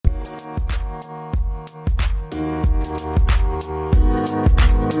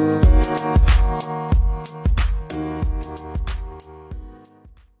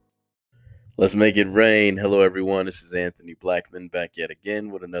Let's make it rain. Hello, everyone. This is Anthony Blackman back yet again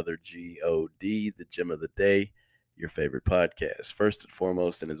with another GOD, the Gem of the Day, your favorite podcast. First and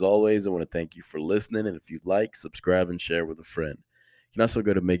foremost, and as always, I want to thank you for listening. And if you'd like, subscribe and share with a friend. You can also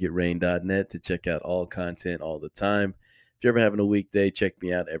go to makeitrain.net to check out all content all the time. If you're ever having a weekday, check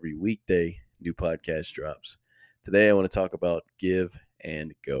me out every weekday. New podcast drops. Today, I want to talk about give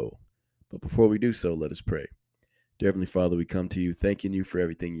and go. But before we do so, let us pray. Dear Heavenly Father, we come to you thanking you for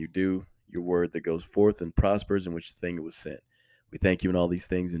everything you do, your word that goes forth and prospers in which thing it was sent. We thank you in all these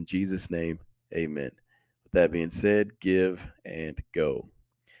things in Jesus' name. Amen. With that being said, give and go.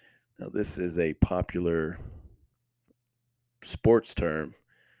 Now, this is a popular sports term.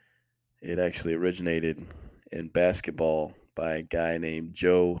 It actually originated in basketball by a guy named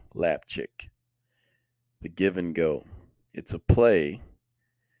Joe Lapchick. The give and go. It's a play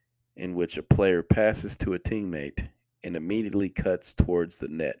in which a player passes to a teammate and immediately cuts towards the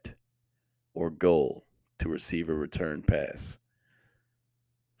net or goal to receive a return pass.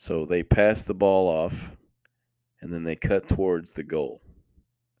 So they pass the ball off and then they cut towards the goal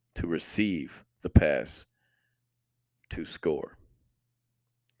to receive the pass to score.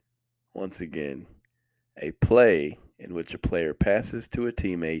 Once again, a play in which a player passes to a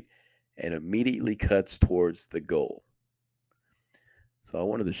teammate and immediately cuts towards the goal. So I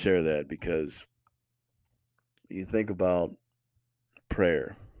wanted to share that because you think about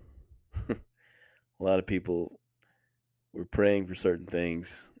prayer. A lot of people, we're praying for certain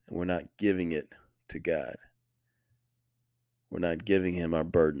things and we're not giving it to God. We're not giving him our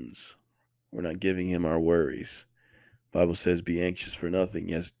burdens. We're not giving him our worries. The Bible says be anxious for nothing,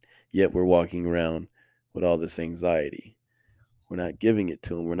 yet we're walking around with all this anxiety. We're not giving it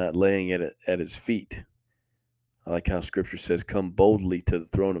to him. We're not laying it at his feet. I like how scripture says, come boldly to the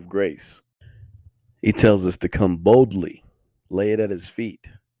throne of grace. He tells us to come boldly, lay it at his feet.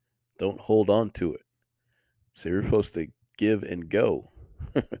 Don't hold on to it. So you're supposed to give and go.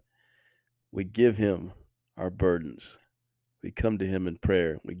 We give him our burdens. We come to him in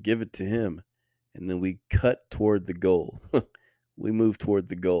prayer. We give it to him, and then we cut toward the goal. We move toward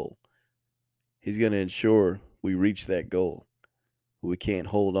the goal. He's going to ensure we reach that goal. We can't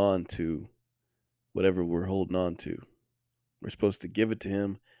hold on to whatever we're holding on to. We're supposed to give it to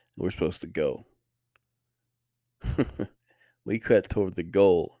him, and we're supposed to go. We cut toward the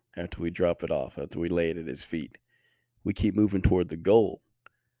goal after we drop it off, after we lay it at his feet. We keep moving toward the goal.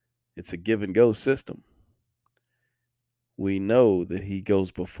 It's a give and go system. We know that he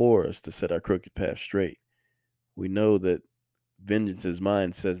goes before us to set our crooked path straight. We know that vengeance is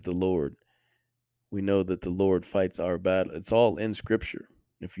mine, says the Lord. We know that the Lord fights our battle. It's all in Scripture.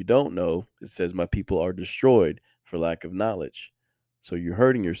 If you don't know, it says, my people are destroyed for lack of knowledge. So you're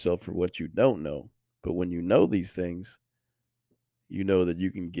hurting yourself for what you don't know. But when you know these things, you know that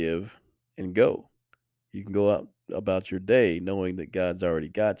you can give and go. You can go out about your day knowing that God's already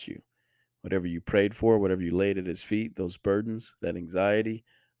got you. Whatever you prayed for, whatever you laid at his feet, those burdens, that anxiety,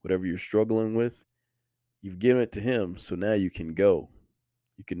 whatever you're struggling with, you've given it to him. So now you can go.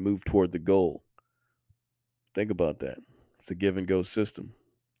 You can move toward the goal. Think about that. It's a give and go system.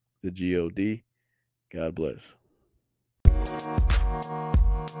 The GOD. God bless.